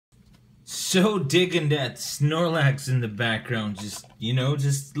So digging that Snorlax in the background, just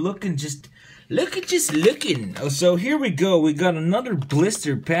looking. Oh, so here we go. We got another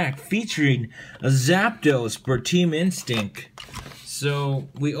blister pack featuring a Zapdos for Team Instinct. So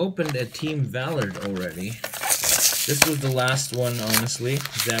we opened a Team Valor already. This was the last one, honestly,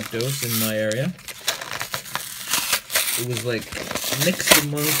 Zapdos in my area. It was like mixed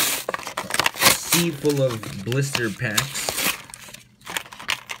amongst a sea full of blister packs.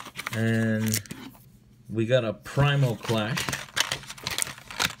 And we got a Primal Clash,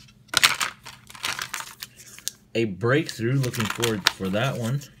 a Breakthrough, looking forward for that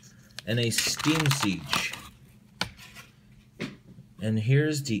one, and a Steam Siege. And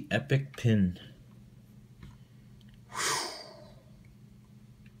here's the epic pin.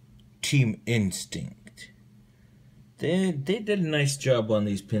 Team Instinct. They did a nice job on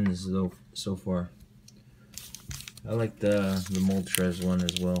these pins though so far. I like the Moltres one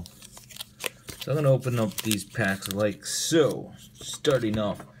as well. So I'm going to open up these packs like so, starting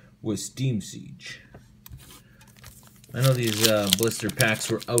off with Steam Siege. I know these blister packs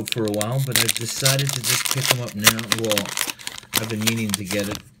were out for a while, but I've decided to just pick them up now. Well, I've been meaning to get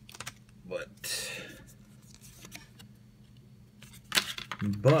it, but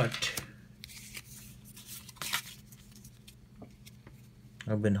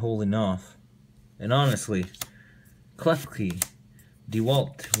I've been holding off. And honestly, Klefki,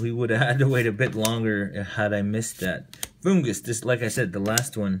 DeWalt, we would have had to wait a bit longer had I missed that. Fungus, this, like I said, the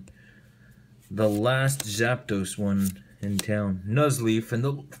last one. The last Zapdos one in town. Nuzleaf, and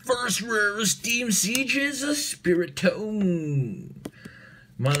the first rare Steam Siege is a Spiritone.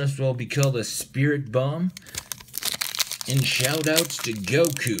 Might as well be called a Spirit Bomb. And shoutouts to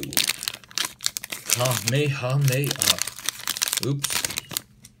Goku. Kamehameha. Oops.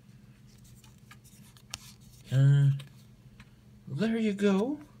 There you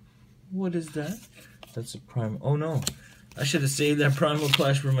go. What is that? That's a Primal. Oh no. I should have saved that Primal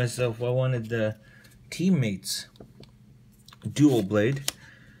Clash for myself. I wanted the Teammates. Dual Blade.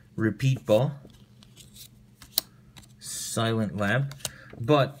 Repeat Ball. Silent Lab.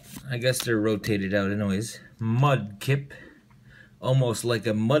 But I guess they're rotated out anyways. Mudkip. Almost like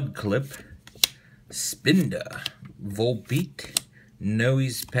a mud clip. Spinda. Volbeat.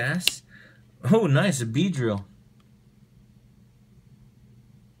 Noise Pass. Oh nice, a Beedrill.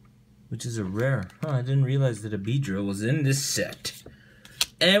 Which is a rare. Oh, I didn't realize that a Beedrill was in this set.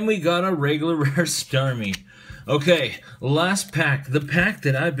 And we got a regular rare Starmie. Okay, last pack. The pack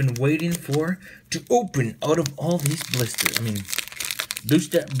that I've been waiting for to open out of all these blisters. I mean,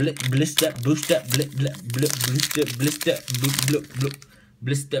 blister, blister, blister, blister,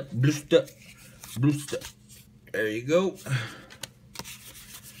 blister, blister, blister. There you go.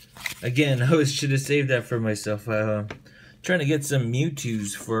 Again, I should have saved that for myself. Trying to get some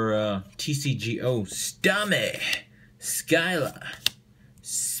Mewtwo's for TCG. Oh, Stame, Skyla,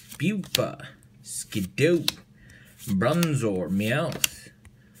 Spupa, Skidoo, Bronzor, Meowth,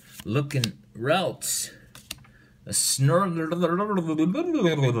 Looking Routes, a Snarl.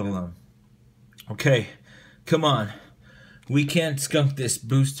 Okay, come on. We can't skunk this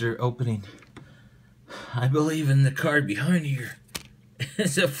booster opening. I believe in the card behind here.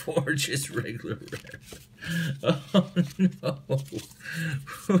 It's a Fortress regular rare. Oh no.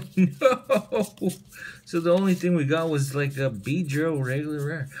 Oh no. So the only thing we got was like a Beedrill regular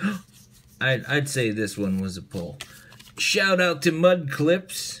rare. I'd say this one was a pull. Shout out to Mud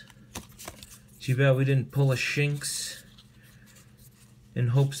Clips. Too bad we didn't pull a Shinx. In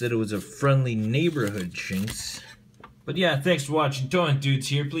hopes that it was a friendly neighborhood Shinx. But yeah, thanks for watching. Toying Dudes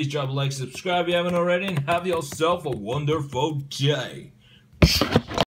here. Please drop a like, subscribe if you haven't already, and have yourself a wonderful day.